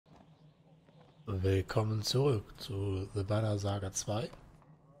Willkommen zurück zu The Banner Saga 2.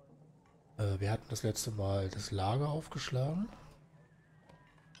 Wir hatten das letzte Mal das Lager aufgeschlagen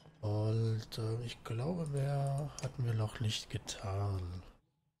und ich glaube, mehr hatten wir noch nicht getan.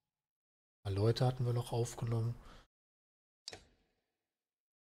 Ein paar Leute hatten wir noch aufgenommen.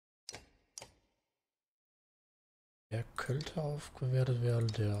 Der könnte aufgewertet werden,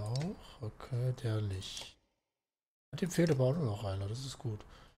 der auch. Okay, der nicht. Dem fehlt aber auch nur noch einer, das ist gut.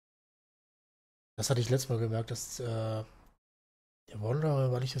 Das hatte ich letztes Mal gemerkt, dass der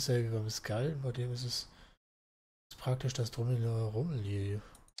Wanderer war nicht dasselbe wie beim Skull. Bei dem ist praktisch, dass drumherum die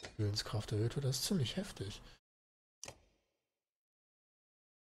Willenskraft erhöht wird. Das ist ziemlich heftig.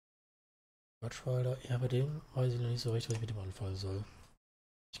 Quatschwalder, ja, bei dem weiß ich noch nicht so recht, was ich mit dem anfangen soll.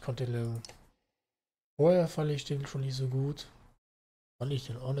 Ich konnte den, vorher fand ich den schon nicht so gut. Fand ich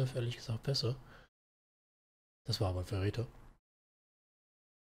den Onef ehrlich gesagt besser. Das war aber ein Verräter.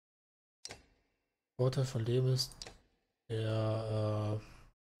 Vorteil von dem ist, der,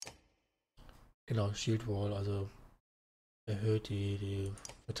 genau, Shield Wall, also erhöht die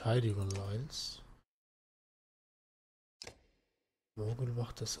Verteidigung um 1. Mogul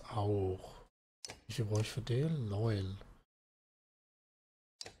macht das auch. Wie viel brauche ich für den? 9.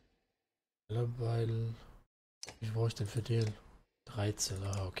 Beiden. Wie viel brauche ich denn für den? 13.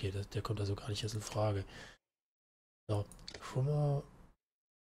 Ah, okay, der kommt also gar nicht erst in Frage. So, schon mal.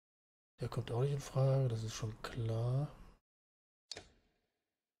 Der kommt auch nicht in Frage, das ist schon klar.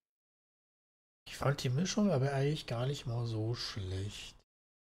 Ich fand die Mischung aber eigentlich gar nicht mal so schlecht.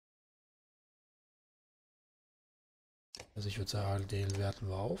 Also ich würde sagen, den werten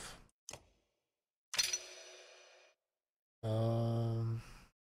wir auf. Ähm,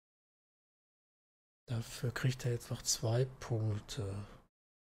 Dafür kriegt er jetzt noch 2 Punkte.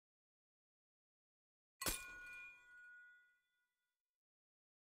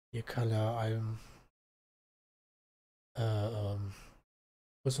 Hier kann er einem äh, ähm,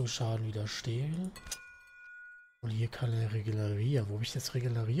 Rüstungsschaden widerstehen. Und hier kann er regenerieren, wo ich das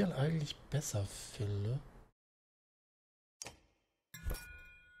Regenerieren eigentlich besser finde.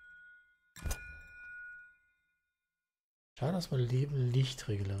 Schade, dass man Leben nicht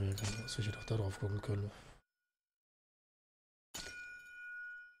regenerieren kann. Das hätte ich doch da drauf gucken können.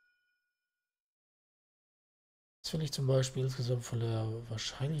 Das finde ich zum Beispiel insgesamt von der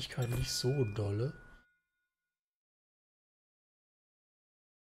Wahrscheinlichkeit nicht so dolle.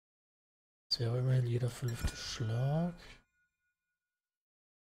 Das wäre immerhin jeder 5. Schlag.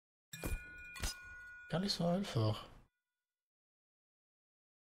 Gar nicht so einfach.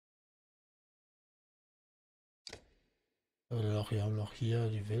 Aber dann auch, wir haben noch hier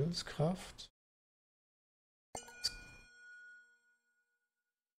die Willenskraft.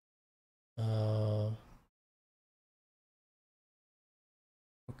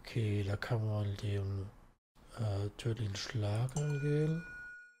 Okay, da kann man dem tödlichen Schlag angehen.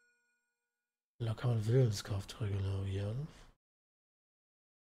 Da kann man Willenskraft regenerieren.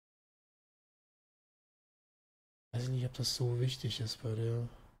 Weiß ich nicht, ob das so wichtig ist bei der.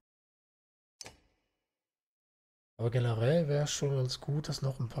 Aber generell wäre es schon ganz gut, das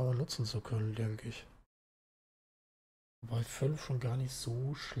noch ein paar Mal nutzen zu können, denke ich. Wobei 5 schon gar nicht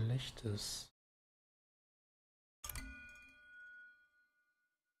so schlecht ist.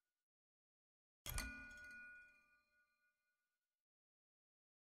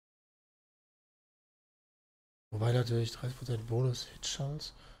 Wobei natürlich 30%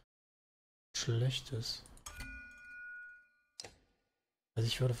 Bonus-Hit-Chance schlecht ist. Also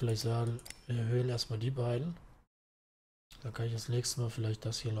ich würde vielleicht sagen, wir erhöhen erstmal die beiden. Dann kann ich das nächste Mal vielleicht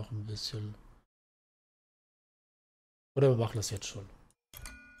das hier noch ein bisschen. Oder wir machen das jetzt schon.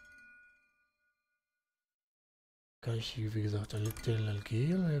 Kann ich, wie gesagt, den LG,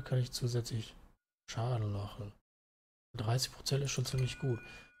 hier kann ich zusätzlich Schaden machen. 30% ist schon ziemlich gut.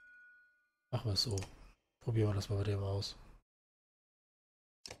 Machen wir es so. Probieren wir das mal bei dem aus.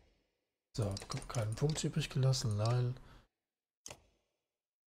 So, keinen Punkt übrig gelassen, nein.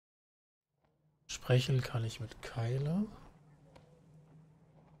 Sprechen kann ich mit Keile.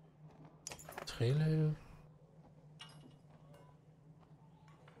 Trailer.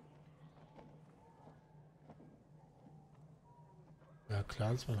 Ja,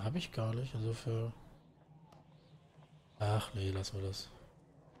 Clansman habe ich gar nicht, insofern. Ach nee, lassen wir das.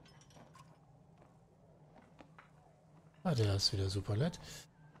 Ah, der ist wieder super nett.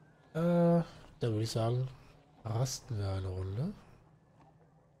 Dann würde ich sagen, rasten wir eine Runde.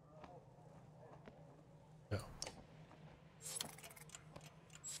 Ja.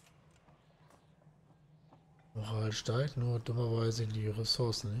 Moral steigt, nur dummerweise die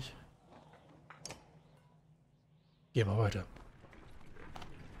Ressourcen nicht. Gehen wir weiter.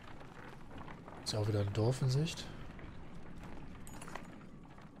 Ist auch wieder ein Dorf in Sicht.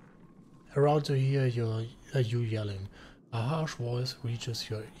 Around to hear you yelling. A harsh voice reaches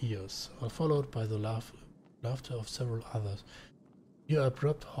your ears, followed by the laughter of several others. Your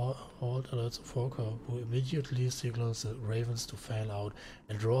abrupt halt alerts Fokker, who immediately signals the ravens to fan out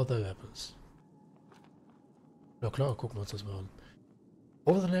and draw their weapons. Ja klar, gucken wir uns das mal an.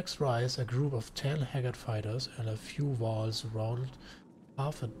 Over the next rise, a group of 10 haggard fighters and a few walls surround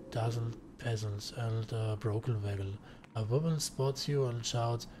half a dozen peasants and a broken wagon. A woman spots you and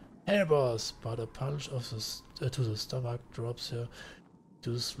shouts, "Hey boss!" But a punch of to the stomach drops her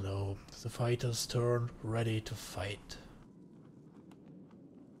to the snow. The fighters turn, ready to fight.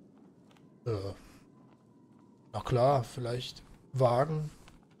 Na klar, vielleicht Wagen.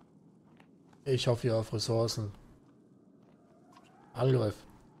 Ich hoffe hier auf Ressourcen. Angriff.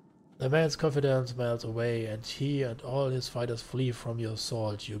 The man's confidence melts away, and he and all his fighters flee from your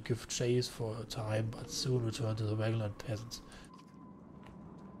assault. You give chase for a time, but soon return to the wagon and peasants.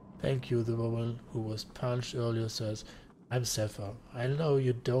 Thank you, the woman who was punched earlier says. I'm Zephyr. I know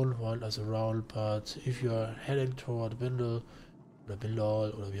you don't want us around, but if you are heading toward Bindle, oder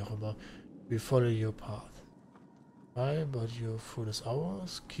Bindal, oder wie auch immer, we follow your path. Fine, but your food is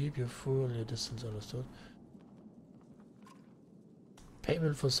ours. Keep your food and your distance, understood?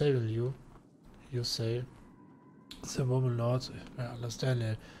 Payment for saving you, you say. The woman nods. I understand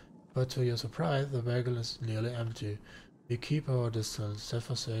it, but to your surprise, the wagon is nearly empty. We keep our distance,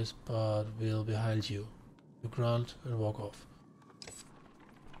 Zephyr says, but we'll behind you. You grunt and walk off.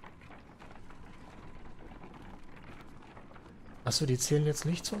 Achso, die zählen jetzt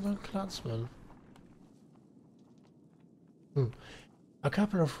nicht zu unseren Clansmen. A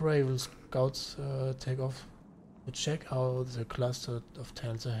couple of Raven scouts take off to check out the cluster of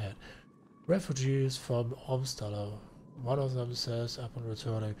tents ahead. Refugees from Ormstaller, one of them says upon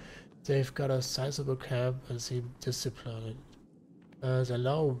returning. They've got a sizable camp and seem disciplined. They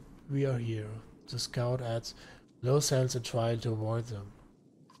know we are here. The scout adds, no sense in trying to avoid them.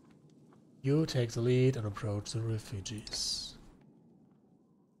 You take the lead and approach the refugees.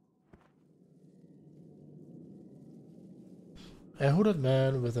 A hooded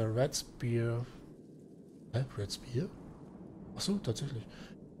man with a red spear. Red spear? Achso, tatsächlich.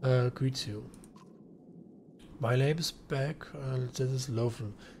 Greets you. My name is Beck and this is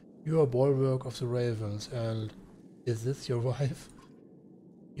Lofen. You are bulwark of the ravens, and is this your wife?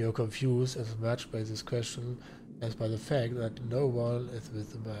 You're confused as much by this question as by the fact that no one is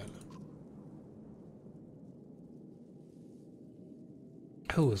with the man.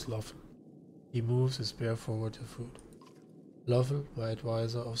 Who is Lofen? He moves his spear forward to foot. Lofen, my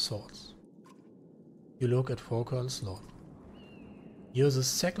advisor of sorts. You look at Fokker and Slot. You're the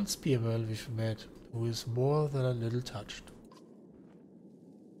second spearman we've met who is more than a little touched.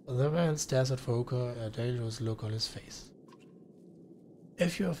 The man stares at Fokker, a dangerous look on his face.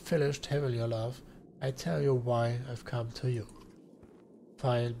 If you have finished having your laugh, I tell you why I've come to you.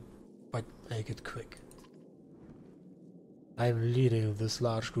 Fine, but make it quick. I'm leading this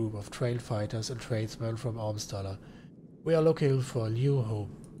large group of trained fighters and tradesmen from Ormstaller. We are looking for a new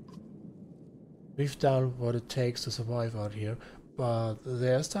home. We've done what it takes to survive out here, but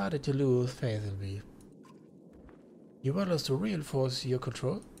they are starting to lose faith in me. You want us to reinforce your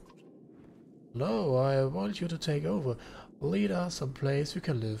control? No, I want you to take over. Lead us someplace we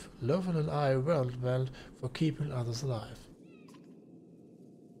can live. Loven and I weren't meant for keeping others alive.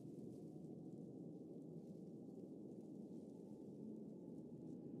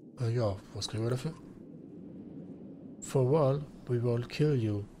 Ja, was kriegen wir dafür? For one, we won't kill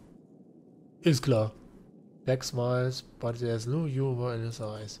you. Ist klar. Beck smiles, but there's no humor in his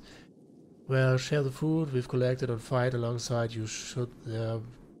eyes. Well, share the food we've collected and fight alongside you should there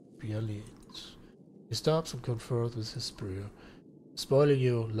be a need. He stops and confers with his spear. Spoiling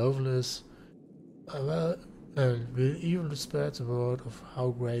you, Loven is... well, and we'll even spread the word of how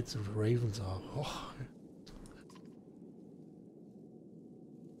great the ravens are. Oh.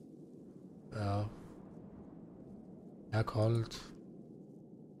 Ja. Cold.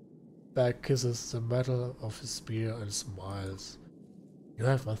 Beck kisses the metal of his spear and smiles. You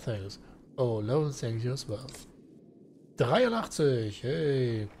have my thanks. Oh, Loven thanks you as well. 83,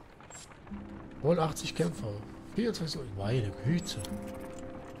 hey. 80 Kämpfer. 24, meine Güte.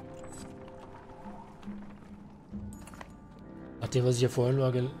 Nachdem, was ich ja vorher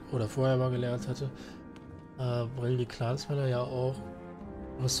mal gelernt hatte, bringen die Clansmänner ja auch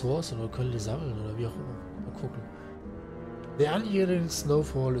Ressourcen oder können die sammeln oder wie auch immer. Mal gucken. The unyielding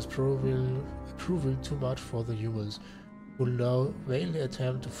snowfall is proving too much for the humans, who now vainly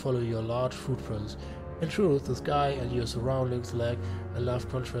attempt to follow your large footprints. In truth, the sky and your surroundings lack enough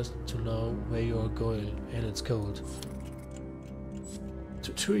contrast to know where you are going, and it's cold.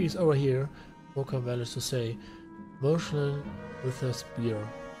 Two trees over here, Walker managed to say, motioning with her spear.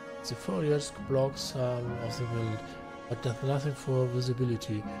 The foliage blocks some of the wind, but does nothing for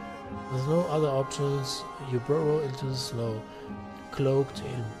visibility. With no other options, you burrow into the snow, cloaked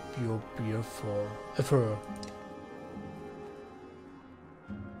in your fur.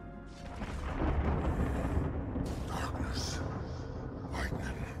 Darkness.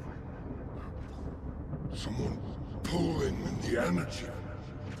 Lightning. Someone pulling in the energy.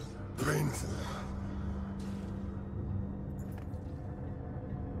 Painful.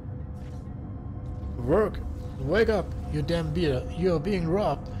 Wake up, you damn bear. You are being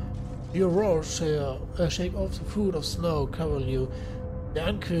robbed. Your roars shake off the food of snow covering you. The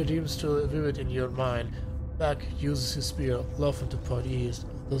unclear dream still vivid in your mind. Buck uses his spear, laughing to point east.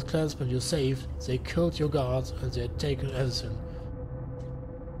 Those clansmen you saved, they killed your guards and they had taken everything.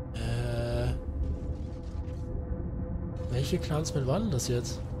 Welche Clansmen waren das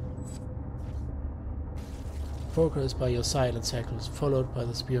jetzt? Poker is by your side in seconds, followed by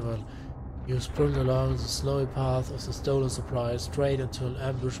the spearman. You sprung along the snowy path of the stolen supplies straight into an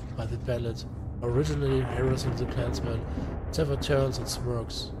ambush by the bandit, originally harassing the clansmen. Sever turns and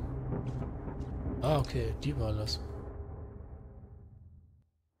smirks. Ah, okay, die waren das.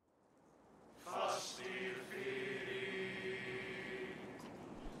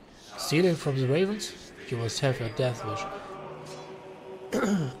 Stealing from the ravens? You must have a death wish.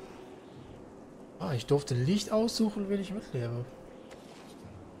 Ah, ich durfte Licht aussuchen, wenn ich mitnehme.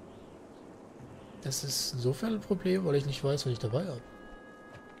 Das ist insofern ein Problem, weil ich nicht weiß, was ich dabei habe.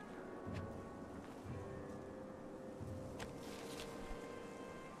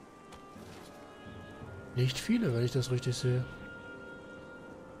 Nicht viele, wenn ich das richtig sehe.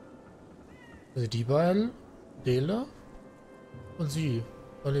 Also die beiden, den da und sie.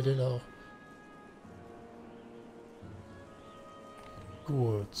 Alle den auch.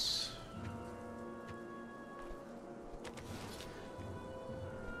 Gut.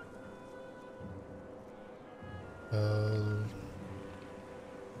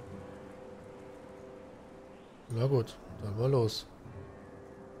 Na gut, dann mal los.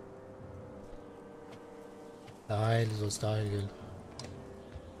 Nein, du sollst dahin gehen.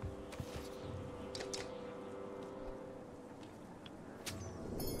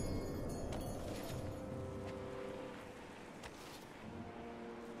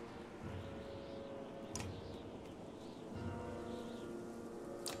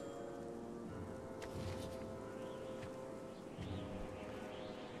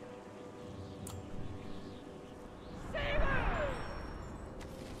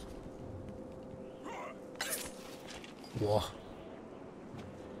 Boah.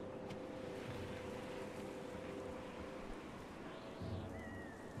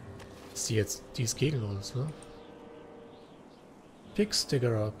 Ist die jetzt, die ist gegen uns, ne? Pick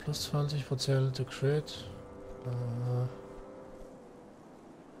Sticker, plus 20% to crit.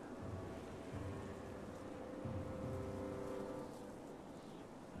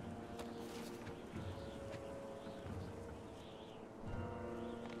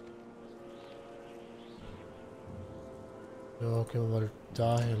 Ja, gehen wir mal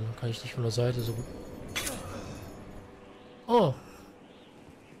dahin. Kann ich nicht von der Seite so gut. Oh!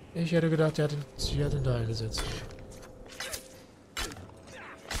 Ich hätte gedacht, sie hat ihn da eingesetzt.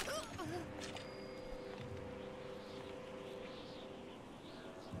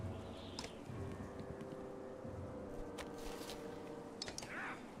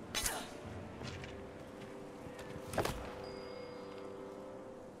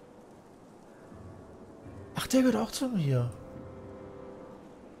 Ach, der gehört auch zu mir.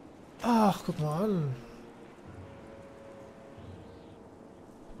 Ach, guck mal an.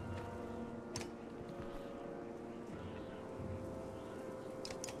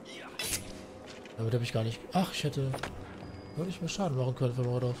 Damit habe ich gar nicht... Ach, ich hätte... Würde ich mir Schaden machen können für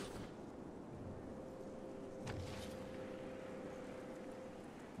Mordorf.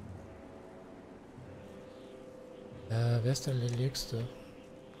 Wer ist denn der nächste?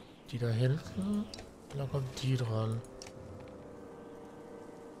 Die da hinten? Und dann kommt die dran.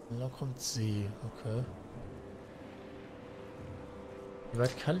 Und dann kommt sie. Okay. Wie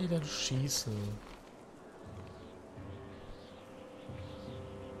weit kann die denn schießen?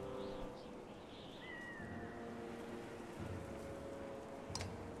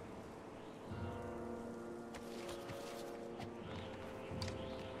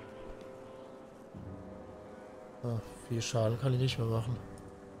 Ah, viel Schaden kann ich nicht mehr machen.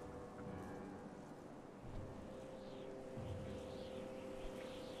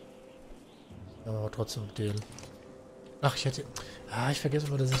 aber trotzdem Deal. Ach, ich hätte... Ah, ich vergesse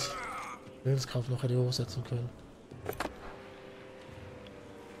immer, dass ich Willenskraft noch hätte hochsetzen können.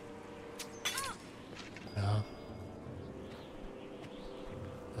 Ja.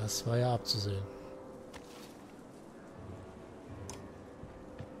 Das war ja abzusehen.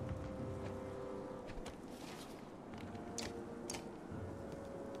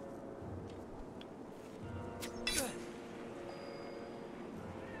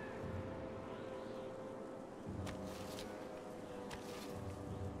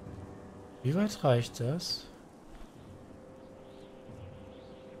 Wie weit reicht das?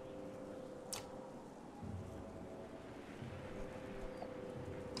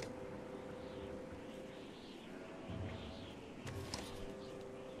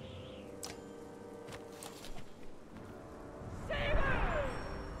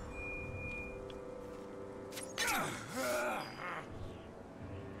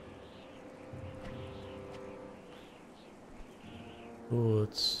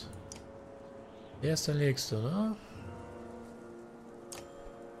 Gut. Der ist der nächste, ne?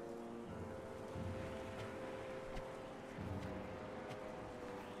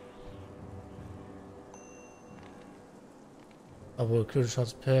 Aber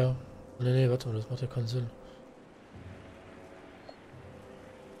Kühlschatz per... Nee, warte mal, das macht ja keinen Sinn.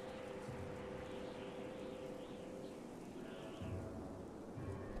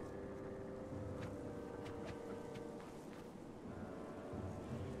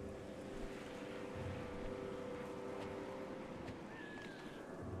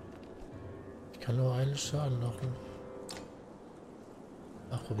 Ich kann nur einen Schaden machen.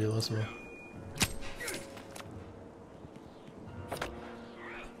 Ach, probier was mal.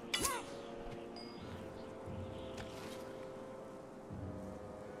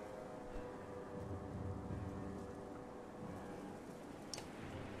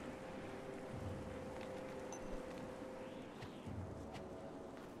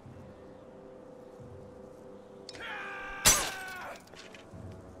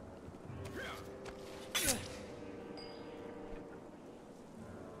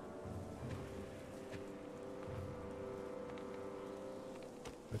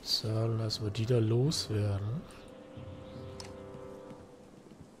 Bezahlen, dass wir die da loswerden.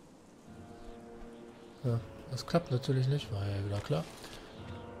 Ja, das klappt natürlich nicht, war ja wieder klar.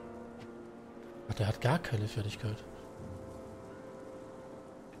 Ach, der hat gar keine Fertigkeit.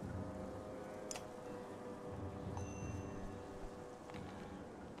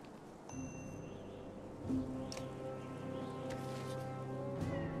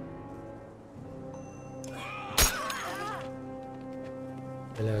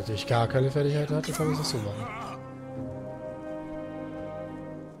 Wenn er natürlich gar keine Fertigkeit hat, dann kann ich das so machen.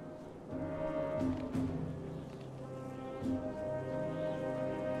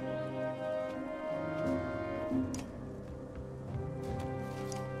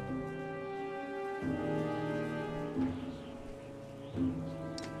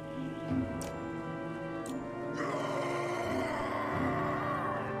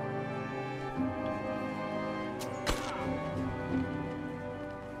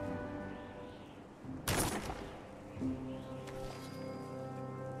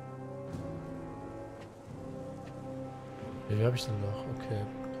 Wie habe ich denn noch? Okay.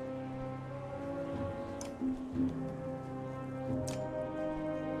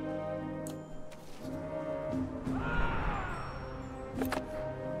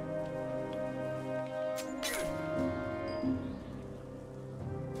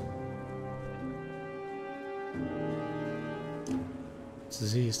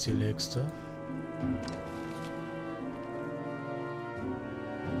 Sie ist die nächste.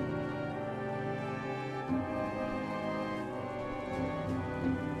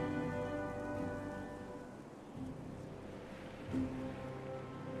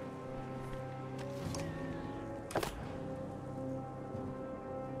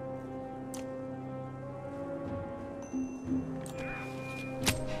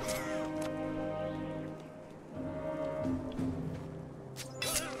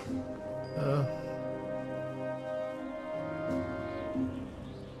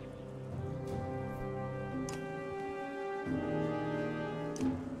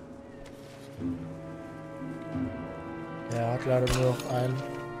 Er hat leider nur noch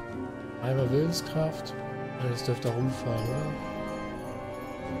einmal Willenskraft. Jetzt dürfte er rumfahren,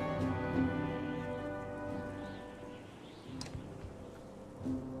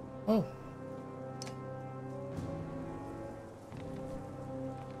 oder? Oh.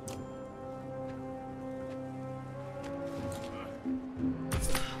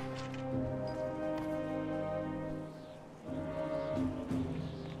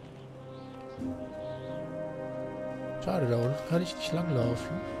 Schade, da unten kann ich nicht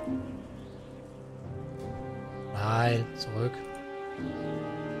langlaufen. Nein, zurück.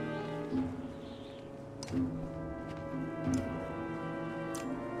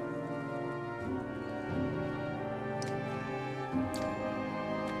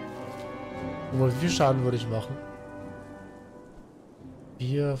 Wie viel Schaden würde ich machen?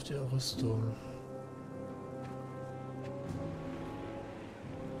 4 auf die Rüstung.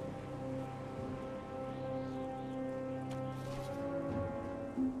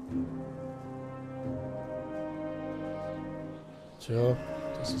 Tja,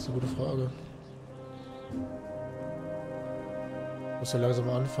 das ist eine gute Frage. Ich muss ja langsam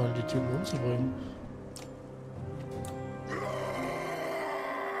mal anfangen, die Typen umzubringen.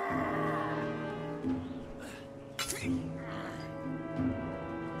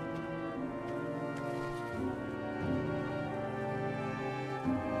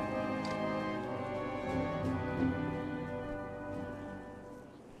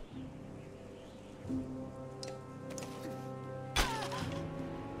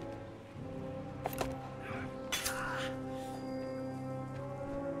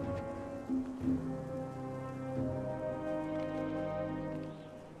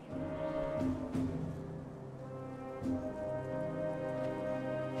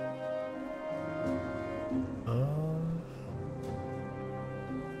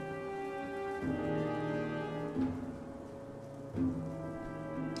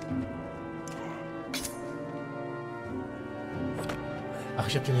 Ach,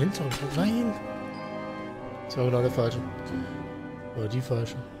 ich habe den hinteren. Nein! Das war genau der falsche. Oder die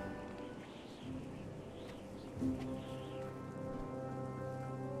falsche.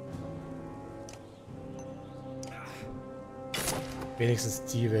 Wenigstens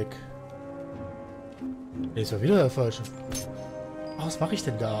die weg. Nee, ist war wieder der falsche. Oh, was mache ich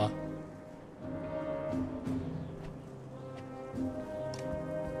denn da?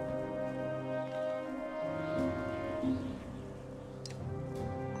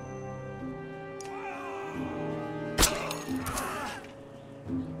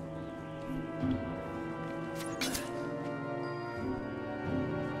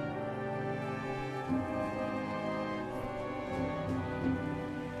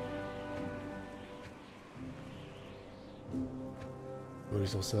 Würde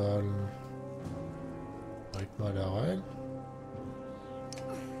ich doch sagen, direkt mal da rein.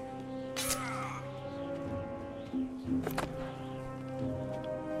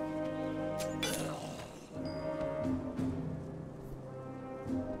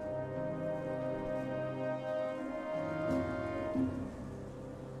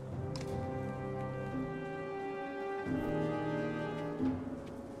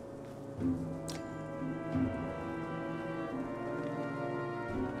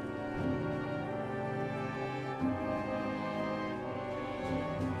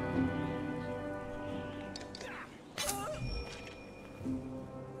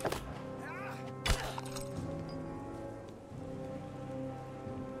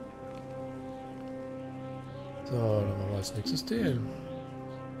 So, dann machen wir als nächstes den.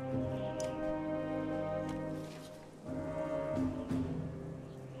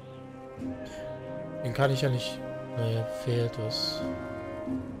 Den kann ich ja nicht. Nee, fehlt was.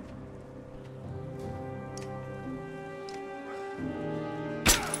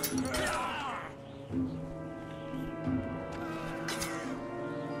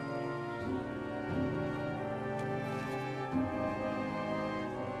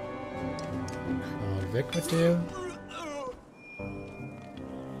 So, weg mit dem.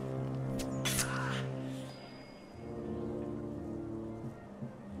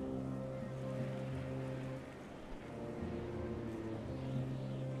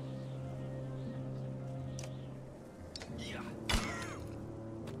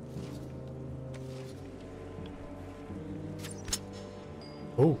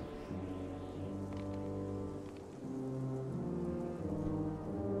 Oh.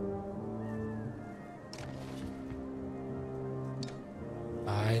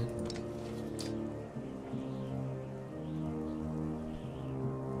 Nein.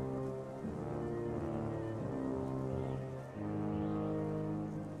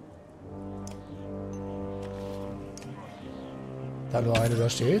 Da nur eine da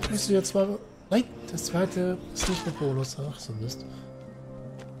steht, musst du jetzt mal... Nein, das zweite ist nicht mit Bonus. Ach, so Mist.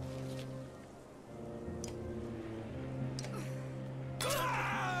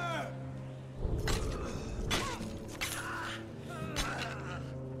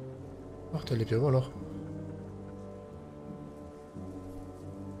 Ach, der lebt ja immer noch.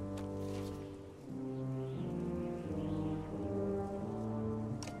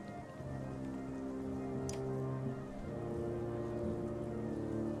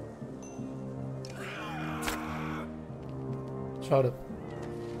 Schade.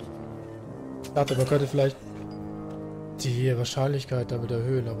 Ich dachte, man könnte vielleicht die Wahrscheinlichkeit damit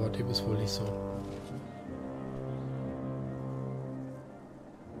erhöhen, aber dem ist wohl nicht so.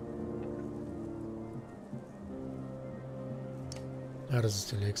 Ja, das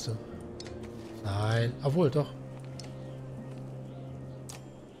ist die nächste. Nein, obwohl, doch.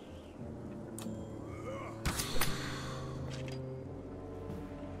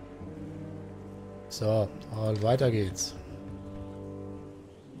 So, und weiter geht's.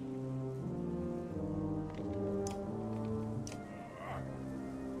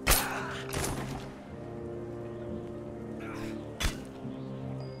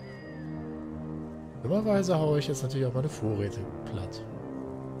 Dummerweise haue ich jetzt natürlich auch meine Vorräte platt.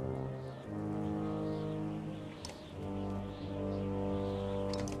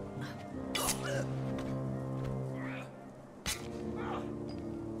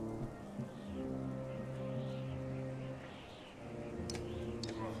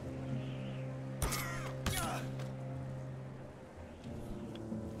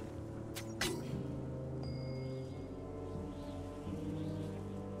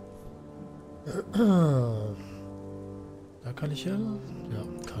 Da kann ich hin? Ja,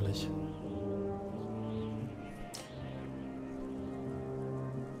 kann ich.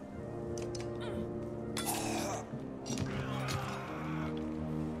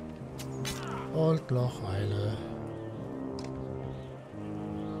 Und noch eine.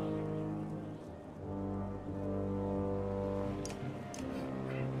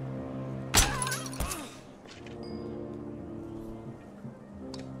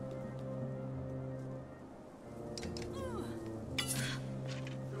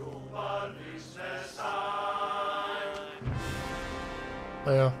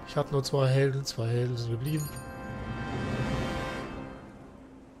 Naja, ich hatte nur zwei Helden sind geblieben.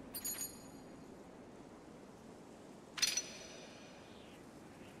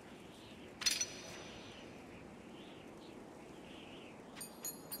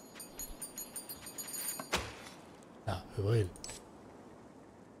 Ja, immerhin.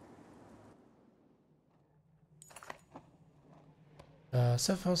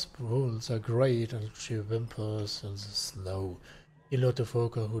 Zephyr's rules are great and she whimpers in the snow. You're not the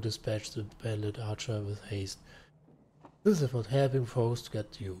Foker who dispatched the bandit archer with haste. This is what helping foes to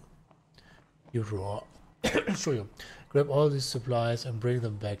get you. You roar. Entschuldigung. Grab all these supplies and bring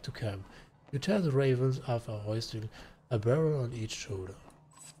them back to camp. You tell the ravens after hoisting a barrel on each shoulder.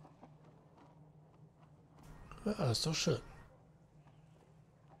 Ja, ist doch schön.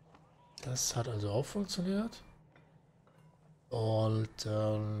 Das hat also auch funktioniert. Und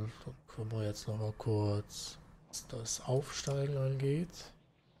dann kommen wir jetzt noch mal kurz, was das Aufsteigen angeht.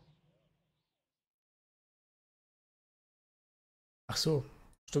 Ach so,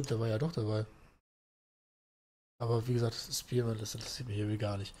 stimmt, der war ja doch dabei. Aber wie gesagt, das Spiel, das interessiert mich irgendwie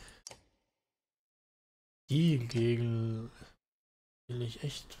gar nicht. Die hingegen finde ich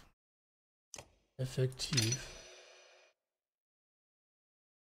echt effektiv.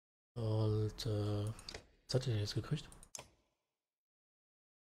 Und was hat er denn jetzt gekriegt?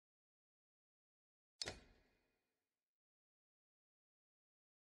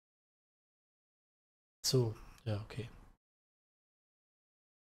 So, ja, okay.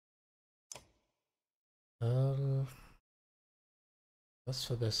 Was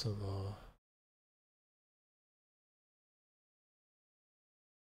verbessern wir?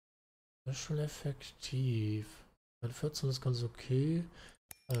 Das ist schon effektiv. Mein 14 ist ganz okay.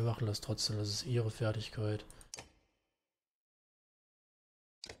 Aber wir machen das trotzdem, das ist ihre Fertigkeit.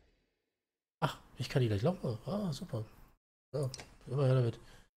 Ach, ich kann die gleich laufen. Ah, super. Ja, immer her damit.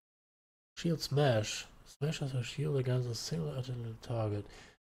 Shield Smash. Smash has a shield against a single attacking target.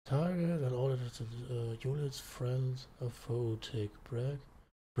 Target and all units, friends, a foe take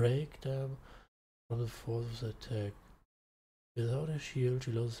break them from the force of attack. Without a shield,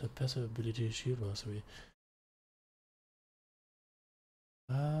 she loses her passive ability Shield Mastery.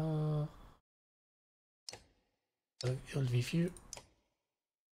 Und wie viel?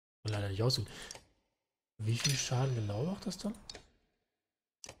 Leider nicht aussuchen. Wie viel Schaden genau macht das dann?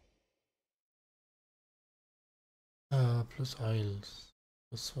 Plus 1.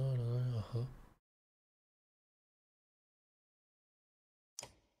 Plus 2, 3, aha.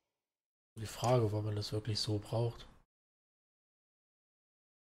 Die Frage, ob man das wirklich so braucht.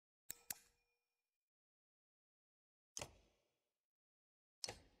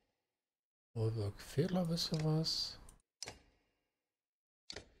 Wohlberg fehlt noch ein bisschen was.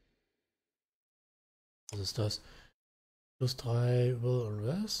 Was ist das? Plus 3 Will und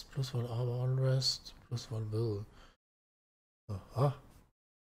Rest, plus 1 Armor und Rest, plus 1 Will. Aha.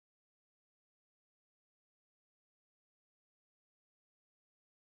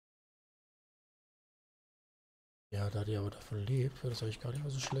 da die aber davon lebt, wäre das eigentlich gar nicht mal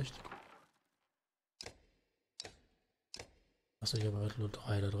so schlecht. Achso, ich habe halt nur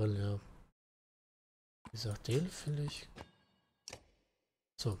 3 da drin, ja. Wie gesagt, den finde ich.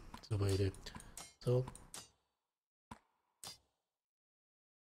 So, super Idee. So.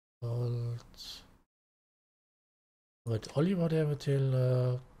 Und mit Olli war der mit den,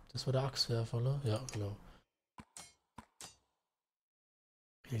 das war der Axtwerfer, ne? Ja, genau.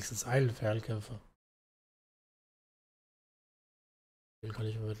 Wenigstens einen Fernkämpfer. Den kann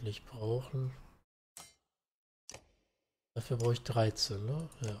ich mit nicht brauchen. Dafür brauche ich 13, ne?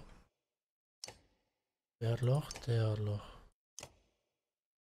 Ja. Der hat noch, der hat noch.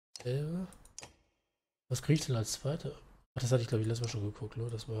 Der. Was kriege ich denn als zweiter? Ach, das hatte ich glaube ich letztes Mal schon geguckt, ne?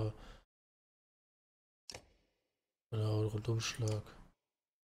 Das war. Genau, ein Rundumschlag.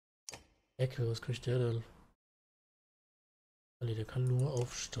 Ecke, was kriegt der denn? Ah, nee, der kann nur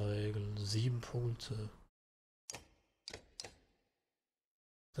aufsteigen. 7 Punkte.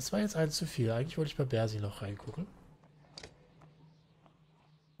 Das war jetzt 1 zu viel. Eigentlich wollte ich bei Bersi noch reingucken.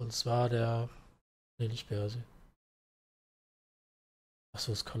 Und zwar der. Ne, nicht Bersi.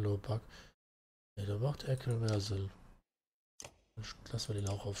 Achso, es kann nur Bug. Ne, da macht Ecke mehr Sinn. Dann lassen wir den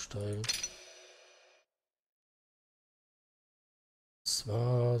auch aufsteigen.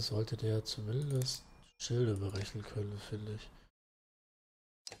 Zwar sollte der zumindest Schilde berechnen können, finde ich.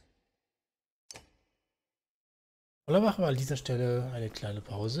 Und dann machen wir an dieser Stelle eine kleine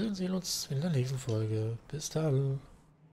Pause und sehen uns in der nächsten Folge. Bis dann.